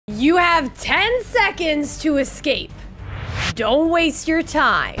You have 10 seconds to escape. Don't waste your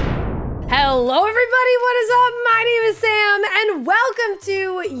time. Hello everybody, what is up? My name is Sam and welcome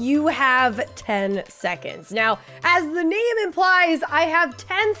to You Have 10 Seconds. Now, as the name implies, I have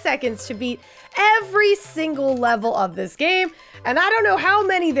 10 seconds to beat every single level of this game. And I don't know how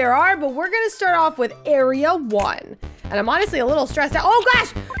many there are, but we're gonna start off with Area 1. And I'm honestly a little stressed out. Oh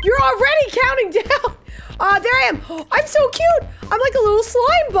gosh, you're already counting down. There I am. Oh, I'm so cute. I'm like a little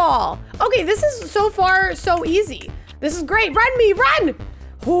slime ball. Okay, this is so far so easy. This is great. Run me, run.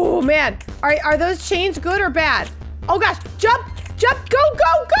 Oh man. Are those chains good or bad? Oh gosh, jump, jump, go,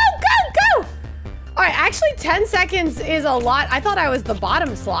 go, go, go, go. All right, actually 10 seconds is a lot. I thought I was the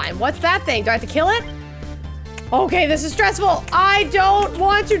bottom slime. What's that thing? Do I have to kill it? Okay, this is stressful. I don't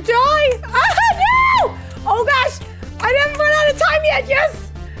want to die. Ah, no! Oh gosh, I haven't run out of time yet, yes!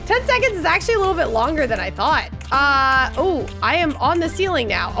 10 seconds is actually a little bit longer than I thought. Oh, I am on the ceiling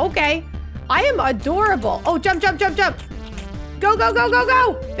now. Okay, I am adorable. Oh, jump, jump, jump, jump. Go, go, go, go,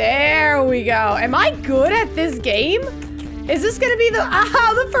 go. There we go. Am I good at this game? Is this gonna be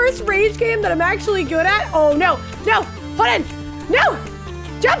the first rage game that I'm actually good at? Oh no, no, hold on, no,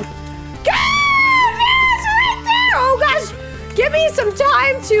 jump, go, yes, right there. Oh gosh, give me some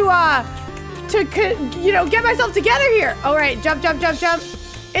time to you know, get myself together here. All right, jump, jump, jump, jump.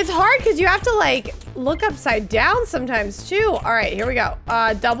 It's hard because you have to like look upside down sometimes too. All right, here we go.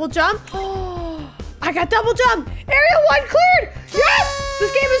 Double jump. Oh, I got double jump. Area 1 cleared. Yes, this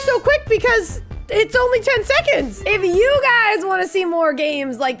game is so quick because it's only 10 seconds. If you guys want to see more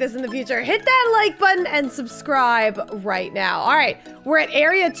games like this in the future, hit that like button and subscribe right now. All right, we're at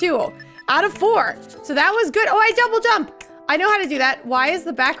Area 2 out of 4. So that was good. Oh, I double jump. I know how to do that. Why is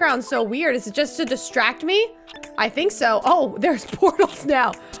the background so weird? Is it just to distract me? I think so. Oh, there's portals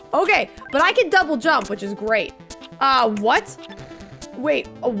now. Okay, but I can double jump, which is great. What? Wait,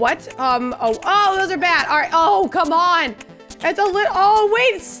 what? Oh, those are bad. All right, oh, come on. It's a little, oh,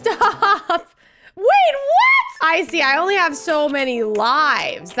 wait, stop. Wait, what? I see, I only have so many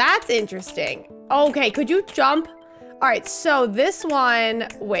lives. That's interesting. Okay, could you jump? All right, so this one,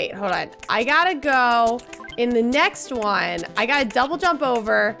 wait, hold on. I gotta go in the next one. I gotta double jump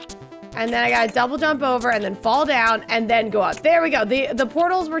over, and then I gotta double jump over and then fall down and then go up. There we go. The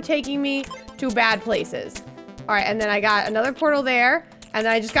portals were taking me to bad places. All right, and then I got another portal there, and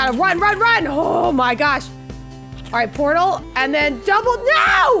then I just gotta run, run, run. Oh my gosh. All right, portal, and then double,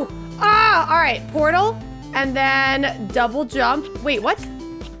 no! Ah, all right, portal, and then double jump. Wait, what?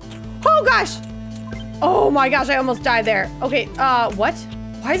 Oh gosh. Oh my gosh, I almost died there. Okay, what?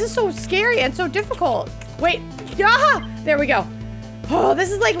 Why is this so scary and so difficult? Wait, yeah, there we go. Oh,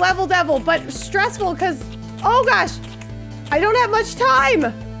 this is like level devil, but stressful because, oh gosh, I don't have much time.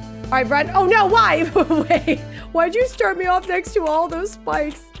 All right, run. Oh no, why? Wait, why'd you start me off next to all those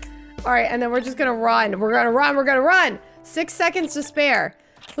spikes? All right, and then we're just gonna run. We're gonna run, we're gonna run. 6 seconds to spare.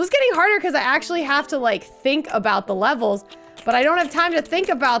 This is getting harder because I actually have to like think about the levels, but I don't have time to think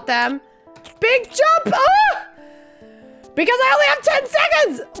about them. Big jump, ah! Because I only have 10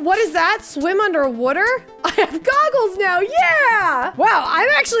 seconds! What is that? Swim underwater? I have goggles now, yeah! Wow,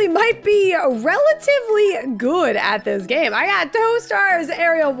 I actually might be relatively good at this game. I got 2 stars,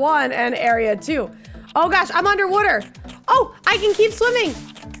 Area 1 and Area 2. Oh gosh, I'm underwater. Oh, I can keep swimming.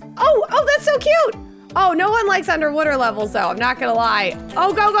 Oh, that's so cute. Oh, no one likes underwater levels though, I'm not gonna lie.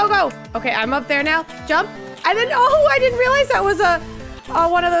 Oh, go, go, go. Okay, I'm up there now, jump. And then, oh, I didn't realize that was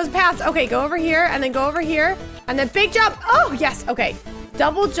one of those paths. Okay, go over here and then go over here. And then big jump. Oh, yes. Okay.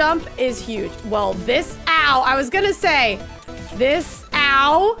 Double jump is huge. Well, this, ow. I was going to say this,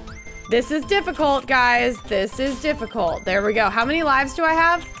 ow. This is difficult, guys. This is difficult. There we go. How many lives do I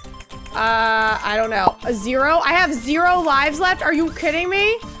have? I don't know. 0? I have 0 lives left. Are you kidding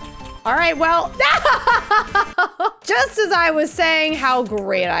me? All right, well, just as I was saying how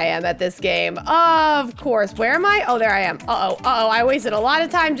great I am at this game, of course. Where am I? Oh, there I am. Uh-oh, uh-oh. I wasted a lot of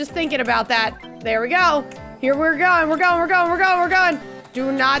time just thinking about that. There we go. Here we're going, we're going, we're going, we're going, we're going.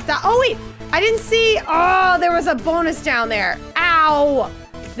 Do not die. Oh, wait, I didn't see. Oh, there was a bonus down there. Ow.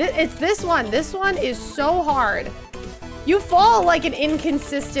 It's this one. This one is so hard. You fall like an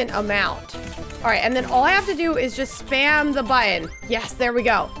inconsistent amount. All right, and then all I have to do is just spam the button. Yes, there we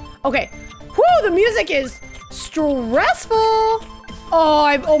go. Okay. Whew, the music is stressful. Oh,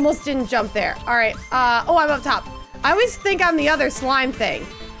 I almost didn't jump there. All right. Oh, I'm up top. I always think I'm the other slime thing.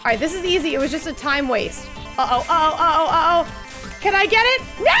 All right, this is easy. It was just a time waste. Uh-oh, uh-oh, uh-oh, uh-oh. Can I get it?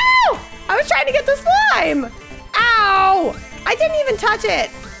 No! I was trying to get the slime. Ow! I didn't even touch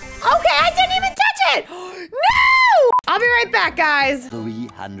it. Okay, I didn't even touch it. I'll be right back, guys.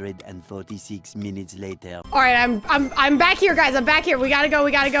 346 minutes later. All right, I'm back here, guys. I'm back here. We gotta go.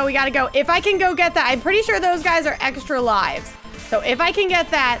 If I can go get that, I'm pretty sure those guys are extra lives. So if I can get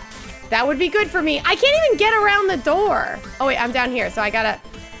that, that would be good for me. I can't even get around the door. Oh wait, I'm down here, so I gotta.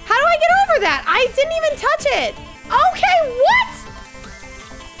 How do I get over that? I didn't even touch it. Okay, what?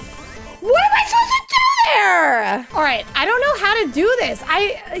 What am I supposed to do there? All right, I don't know how to do this.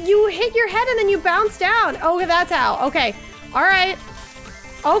 You hit your head and then you bounce down. Oh, that's how. Okay. All right.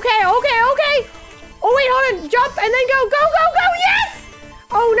 Okay. Oh, wait, hold on. Jump and then go. Go. Yes!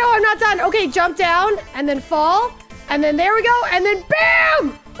 Oh, no, I'm not done. Okay, jump down and then fall. And then there we go. And then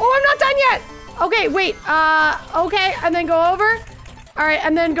bam! Oh, I'm not done yet. Okay, wait. Okay, and then go over. All right,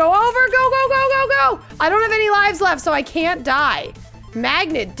 and then go over. Go. I don't have any lives left, so I can't die.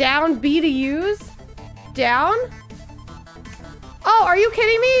 Magnet, down B to use. Down? Oh, are you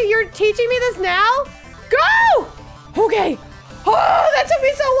kidding me? You're teaching me this now? Go! Okay. Oh, that took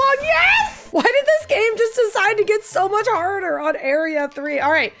me so long. Yes! Why did this game just decide to get so much harder on area 3?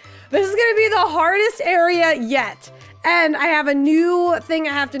 All right, this is gonna be the hardest area yet. And I have a new thing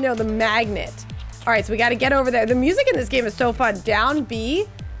I have to know, the magnet. All right, so we gotta get over there. The music in this game is so fun. Down B,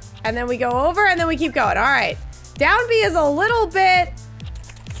 and then we go over, and then we keep going. All right, down B is a little bit,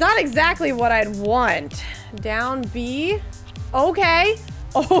 it's not exactly what I'd want. Down B, okay.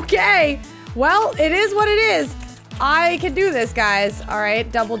 Well, it is what it is. I can do this, guys. All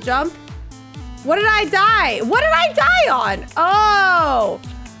right, double jump. What did I die? What did I die on? Oh,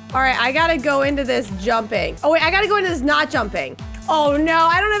 all right, I gotta go into this jumping. Oh wait, I gotta go into this not jumping. Oh no,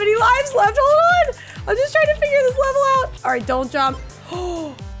 I don't have any lives left, hold on. I'm just trying to figure this level out. All right, don't jump.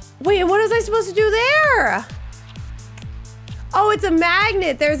 Wait, what was I supposed to do there? Oh, it's a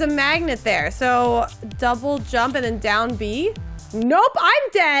magnet. There's a magnet there. So double jump and then down B. Nope, I'm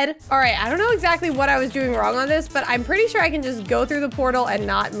dead. All right, I don't know exactly what I was doing wrong on this, but I'm pretty sure I can just go through the portal and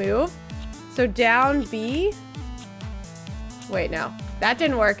not move. So down B. Wait, no, that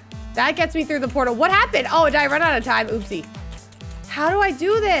didn't work. That gets me through the portal. What happened? Oh, did I run out of time? Oopsie. How do I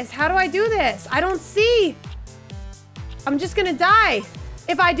do this? I don't see. I'm just gonna die.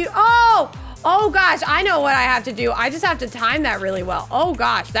 If I do, oh gosh, I know what I have to do. I just have to time that really well. Oh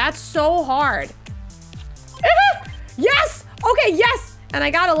gosh, that's so hard. Yes, okay, yes. And I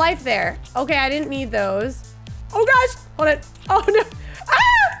got a life there. Okay, I didn't need those. Oh gosh, hold it. Oh no,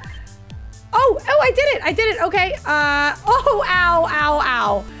 ah! Oh, I did it, okay. Oh,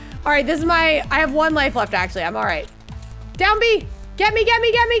 ow. All right, this is I have one life left actually, I'm all right. Down B, get me.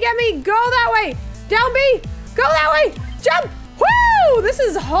 Go that way. Down B, go that way. Jump. Woo! This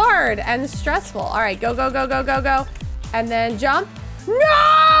is hard and stressful. All right, go. And then jump.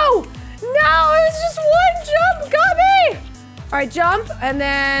 No! It was just one jump. Got me. All right, jump and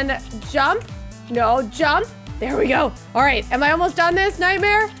then jump. No, jump. There we go. All right, am I almost done this,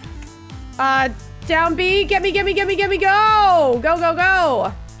 Nightmare? Down B, get me. Go.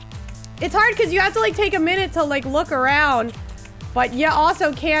 It's hard because you have to like take a minute to like look around, but you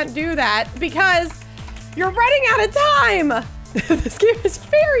also can't do that because you're running out of time. This game is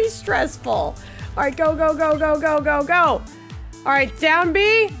very stressful. All right, go. All right, down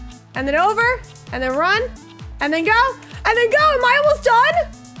B, and then over, and then run, and then go. Am I almost done?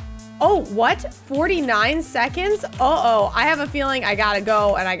 Oh, what? 49 seconds? Uh-oh, I have a feeling I gotta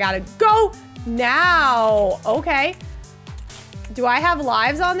go, and I gotta go now. Okay. Do I have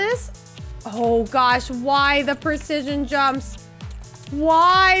lives on this? Oh gosh, why the precision jumps?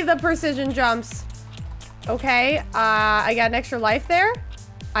 Okay, I got an extra life there.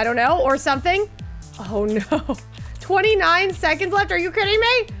 I don't know, or something. Oh no. 29 seconds left, are you kidding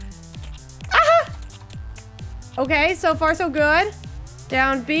me? Ah! Okay, so far so good.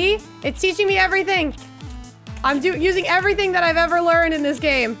 Down B, it's teaching me everything. I'm using everything that I've ever learned in this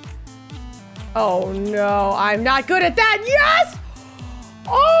game. Oh no, I'm not good at that. Yes!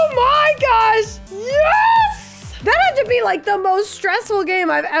 Oh my gosh, yes! That had to be like the most stressful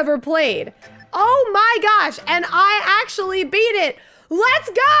game I've ever played. Oh my gosh, and I actually beat it. Let's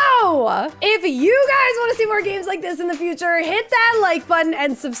go! If you guys want to see more games like this in the future, hit that like button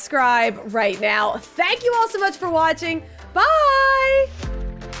and subscribe right now. Thank you all so much for watching. Bye!